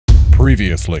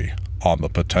Previously on the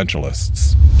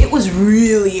Potentialists. It was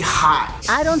really hot.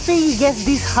 I don't think it gets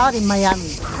this hot in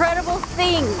Miami. Incredible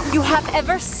thing you have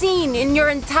ever seen in your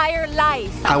entire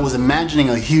life. I was imagining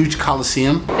a huge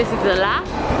coliseum. This is the laugh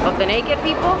of the naked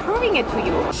people proving it to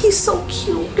you. He's so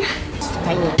cute.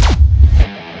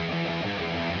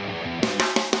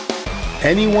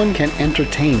 Anyone can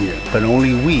entertain you, but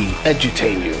only we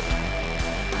edutain you.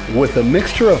 With a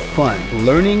mixture of fun,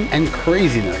 learning, and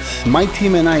craziness, my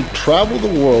team and I travel the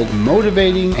world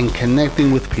motivating and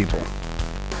connecting with people.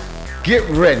 Get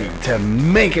ready to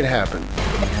make it happen.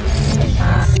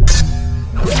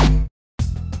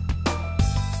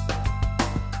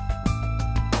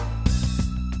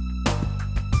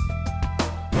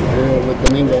 With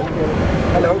Domingo.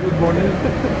 Hello, good morning.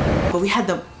 But we had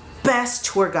the best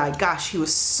tour guide. Gosh, he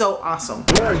was so awesome.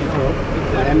 Where are you from?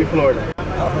 Miami, Florida.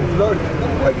 I'm from Florida.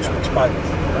 Why you speak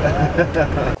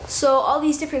Spanish? So all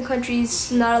these different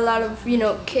countries, not a lot of,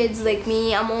 kids like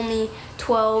me. I'm only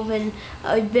 12 and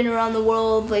I've been around the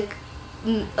world like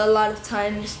a lot of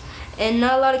times. And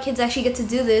not a lot of kids actually get to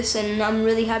do this, and I'm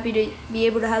really happy to be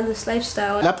able to have this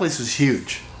lifestyle. That place was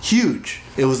huge. Huge.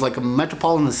 It was like a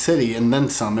metropolitan city and then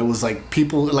some. It was like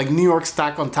people, like New York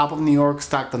stacked on top of New York,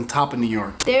 stacked on top of New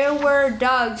York. There were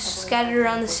dogs scattered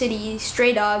around the city,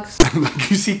 stray dogs.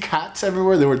 Like you see cats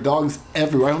everywhere, there were dogs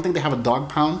everywhere. I don't think they have a dog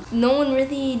pound. No one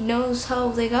really knows how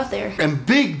they got there. And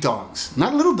big dogs,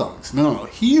 not little dogs. No,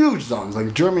 huge dogs,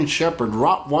 like German Shepherd,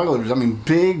 Rottweilers, I mean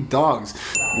big dogs.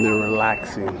 And they're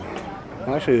relaxing.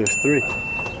 Actually, there's 3,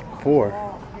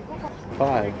 4,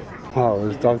 5. Oh,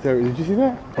 there's a dog there. Did you see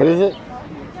that? What is it?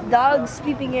 Dog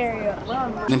sleeping area.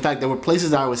 In fact, there were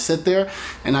places that I would sit there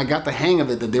and I got the hang of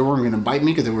it that they weren't going to bite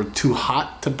me because they were too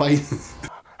hot to bite.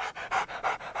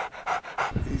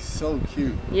 He's so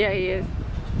cute. Yeah, he is.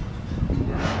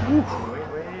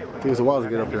 It takes a while to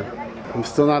get up here. I'm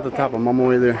still not at the top. I'm on my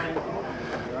way there.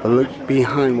 But look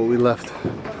behind what we left.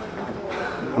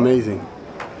 Amazing.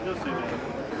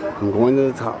 I'm going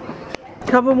to the top.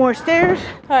 Couple more stairs.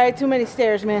 All right, too many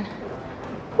stairs, man.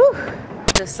 Whew.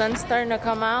 The sun's starting to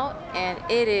come out and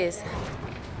it is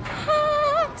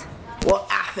hot. Well,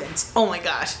 Athens, oh my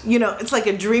gosh. It's like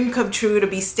a dream come true to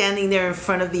be standing there in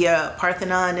front of the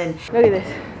Parthenon and... Look at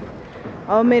this.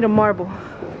 All made of marble.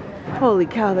 Holy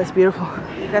cow, that's beautiful.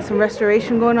 Got some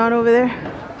restoration going on over there.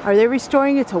 Are they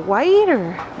restoring it to white,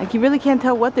 or like you really can't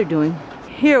tell what they're doing?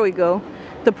 Here we go.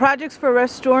 The projects for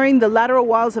restoring the lateral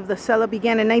walls of the cella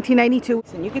began in 1992.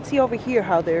 And you can see over here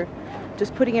how they're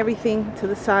just putting everything to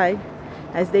the side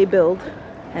as they build.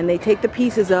 And they take the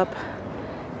pieces up.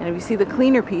 And if you see the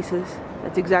cleaner pieces,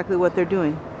 that's exactly what they're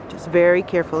doing. Just very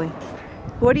carefully.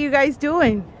 What are you guys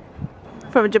doing?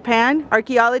 From Japan?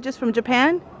 Archaeologists from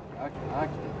Japan?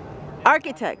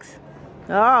 Architects.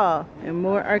 Oh, and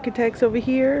more architects over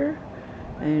here.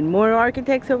 And more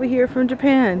architects over here from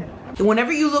Japan.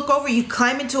 Whenever you look over, you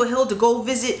climb into a hill to go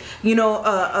visit,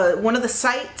 one of the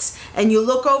sites, and you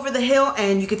look over the hill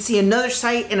and you can see another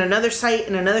site and another site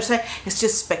and another site. It's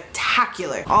just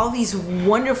spectacular. All these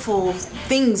wonderful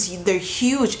things, they're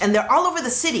huge and they're all over the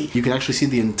city. You can actually see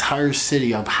the entire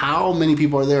city of how many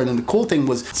people are there. And then the cool thing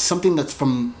was something that's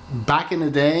from back in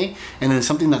the day and then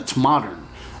something that's modern.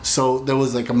 So there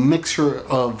was like a mixture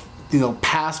of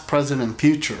past, present, and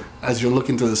future as you're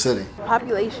looking through the city.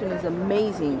 Population is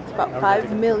amazing. It's about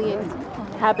 5 million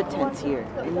inhabitants here,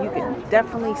 and you can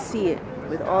definitely see it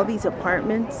with all these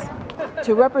apartments.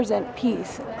 To represent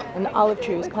peace, an olive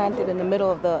tree was planted in the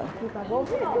middle of the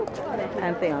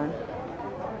Pantheon.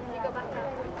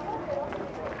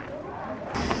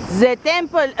 The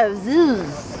Temple of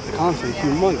Zeus. Honestly,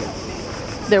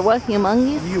 humongous. There was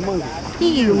humongous? Humongous.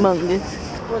 Humongous.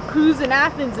 We're cruising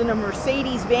Athens in a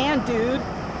Mercedes van, dude.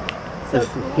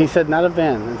 He said not a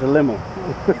van, it's a limo.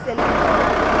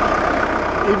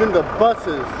 Even the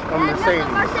buses are Mercedes.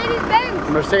 Mercedes-Benz.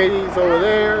 Mercedes over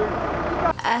there.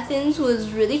 Athens was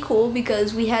really cool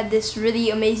because we had this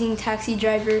really amazing taxi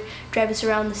driver drive us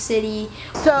around the city.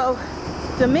 So,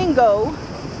 Domingo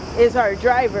is our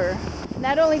driver.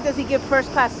 Not only does he give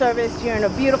first-class service, you're in a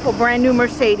beautiful brand new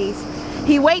Mercedes,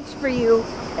 he waits for you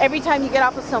every time you get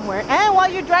off of somewhere. And while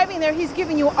you're driving there, he's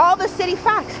giving you all the city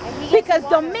facts. Because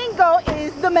Domingo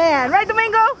is the man. Right,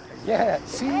 Domingo? Yeah,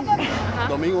 see?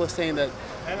 Domingo was saying that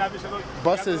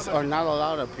buses are not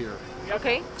allowed up here.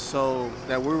 Okay. So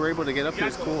that we were able to get up here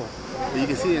is cool. But you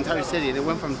can see the entire city. And it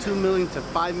went from 2 million to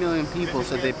 5 million people,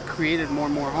 so they've created more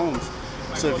and more homes.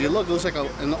 So if you look, it looks like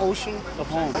an ocean of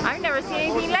homes. I've never seen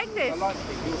anything like this.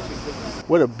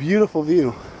 What a beautiful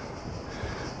view.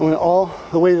 I went all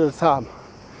the way to the top.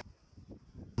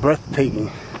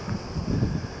 Breathtaking.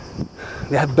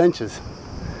 They have benches.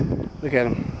 Look at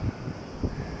them.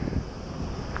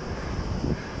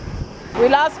 We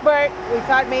lost Bert. We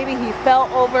thought maybe he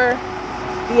fell over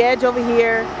the edge over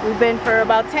here. We've been for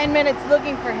about 10 minutes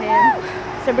looking for him.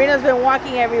 Sabrina's been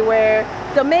walking everywhere.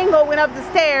 Domingo went up the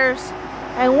stairs,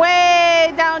 and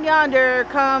way down yonder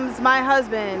comes my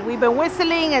husband. We've been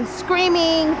whistling and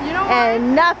screaming,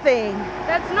 and nothing.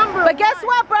 That's number But guess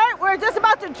what, Bert? We're just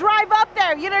about to drive up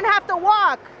there. You didn't have to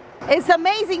walk. It's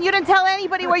amazing. You didn't tell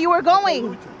anybody where you were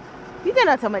going. You did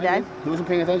not tell my dad. He wasn't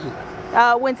paying attention.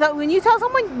 When you tell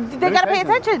someone, they gotta pay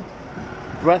attention.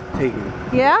 Breathtaking.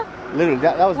 Yeah? Literally,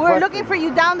 that was We're looking for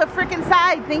you down the freaking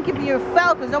side, thinking you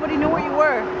fell because nobody knew where you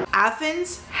were.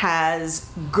 Athens has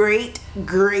great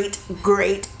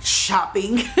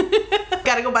shopping.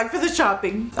 Gotta go back for the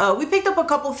shopping. We picked up a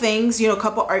couple things, a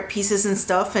couple art pieces and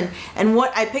stuff, and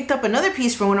what I picked up another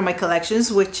piece from one of my collections,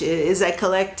 which is I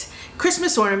collect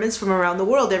Christmas ornaments from around the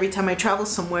world every time I travel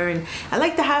somewhere, and I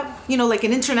like to have, like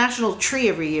an international tree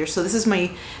every year. So this is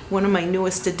one of my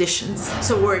newest additions.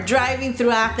 So we're driving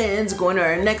through Athens, going to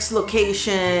our next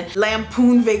location,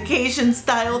 Lampoon vacation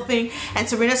style thing, and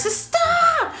Sabrina says,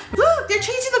 "Stop! Look, they're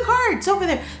changing the cards over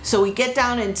there." So we get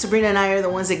down, and Sabrina and I are the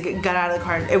ones that got out of the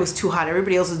car. It was too hot.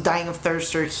 Everybody else was dying of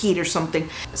thirst or heat or something.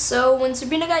 So when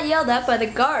Sabrina got yelled at by the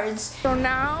guards, So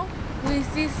now we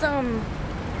see some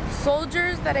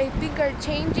soldiers that I think are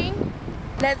changing.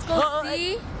 Let's go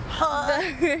see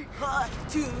the 1,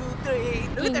 2, 3.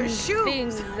 Look at their shoes.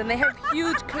 things, and they have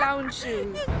huge clown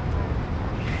shoes.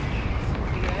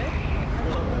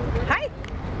 Hi.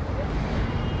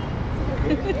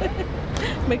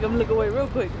 Make them look away real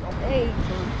quick. Hey.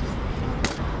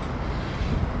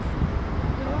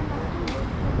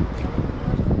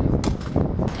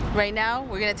 Right now,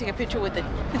 we're gonna take a picture with the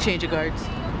change of guards.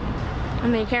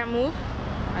 And they can't move.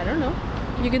 I don't know.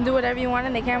 You can do whatever you want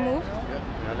and they can't move.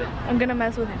 I'm gonna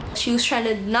mess with him. she was trying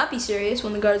to not be serious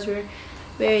when the guards were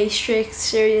very strict,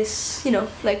 serious,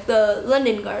 like the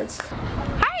London guards.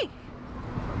 Hi.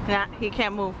 Nah, he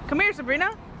can't move. Come here,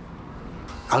 Sabrina.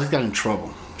 Alice got in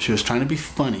trouble. She was trying to be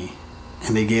funny,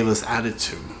 and they gave us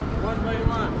attitude. One by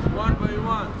one, one by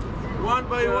one, one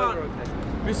by one.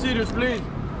 Be serious, please.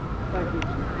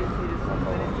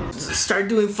 Start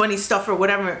doing funny stuff or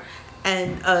whatever,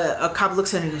 and a cop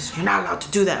looks at her and goes, "You're not allowed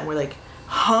to do that." And we're like,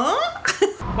 "Huh?"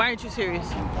 Why aren't you serious?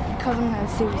 Because I'm not a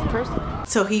serious person.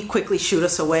 So he quickly shooed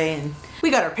us away, and we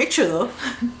got our picture though.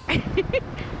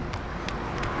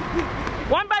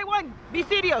 One by one, be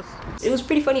serious. It was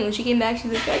pretty funny when she came back.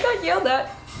 She's like, "I got yelled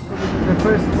at." The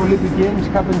first Olympic Games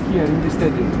happened here in the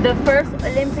stadium. The first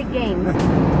Olympic Games.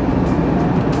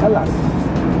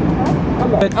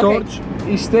 The torch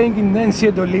is staying in Nancy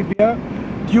at Olympia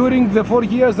during the 4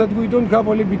 years that we don't have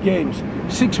Olympic Games.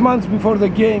 6 months before the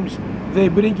Games, they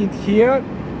bring it here.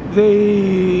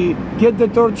 They get the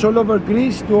torch all over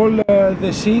Greece to all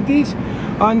the cities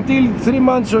until 3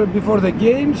 months before the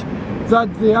Games, that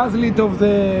the athlete of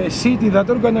the city that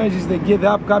organizes the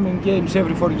upcoming Games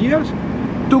every 4 years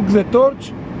took the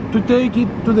torch to take it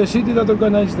to the city that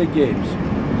organizes the Games.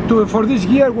 For this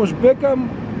year was Beckham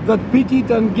that picked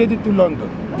it and get it to London.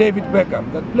 David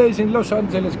Beckham that plays in Los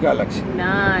Angeles Galaxy.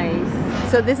 Nice.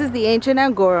 So this is the ancient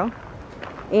Agora,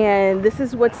 and this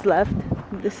is what's left.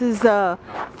 This is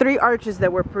 3 arches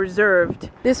that were preserved.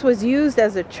 This was used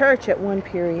as a church at one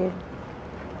period,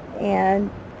 and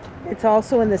it's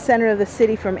also in the center of the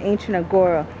city from ancient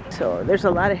Agora. So there's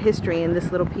a lot of history in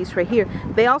this little piece right here.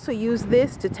 They also use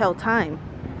this to tell time.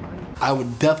 I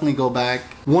would definitely go back.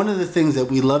 One of the things that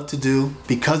we love to do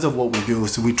because of what we do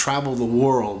is we travel the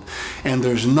world, and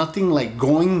there's nothing like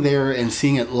going there and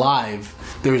seeing it live.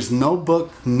 There's no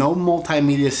book, no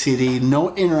multimedia CD, no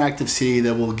interactive CD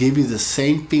that will give you the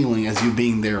same feeling as you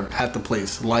being there at the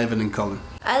place, live and in color.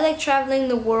 I like traveling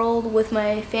the world with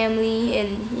my family and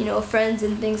friends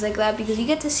and things like that, because you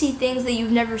get to see things that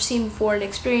you've never seen before and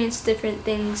experience different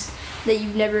things that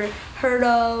you've never heard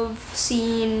of,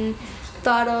 seen,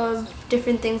 thought of,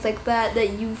 different things like that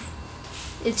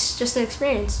it's just an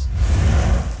experience.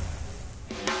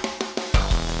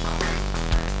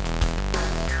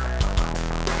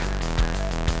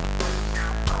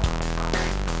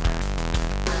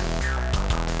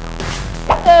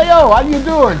 Hey yo, how you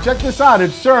doing? Check this out,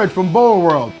 it's Serge from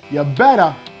BOWAworld. You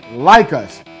better like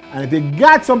us. And if you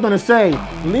got something to say,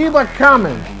 leave a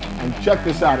comment. And check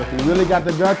this out, if you really got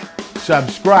the guts,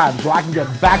 subscribe so I can get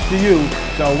back to you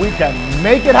so we can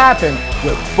make it happen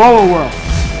with BOWAworld.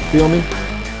 Feel me?